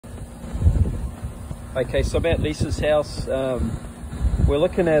Okay, so about Lisa's house, we're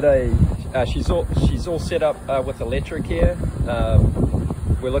looking at she's all set up with electric here.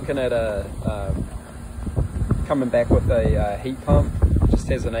 We're looking at coming back with a heat pump. Just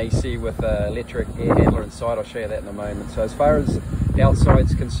has an AC with an electric air handler inside. I'll show you that in a moment. So as far as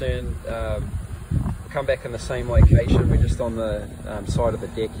outside's concerned, we'll come back in the same location. We're just on the side of the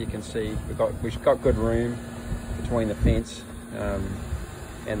deck. You can see we've got good room between the fence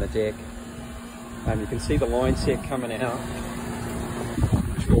and the deck. You can see the line set coming out,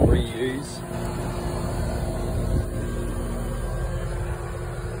 which we'll reuse.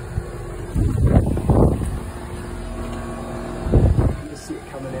 You can see it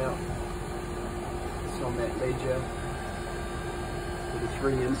coming out. It's on that ledger. It's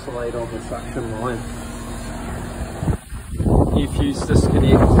re-insulate on the suction line. New fuse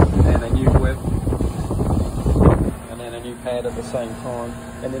disconnect and a new whip. And a new pad at the same time.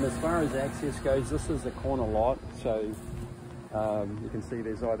 And then as far as access goes, this is the corner lot, so you can see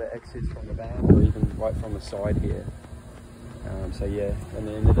there's either access from the back or even right from the side here. So yeah, and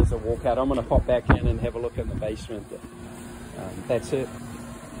then it is a walkout. I'm going to pop back in and have a look in the basement. That's it.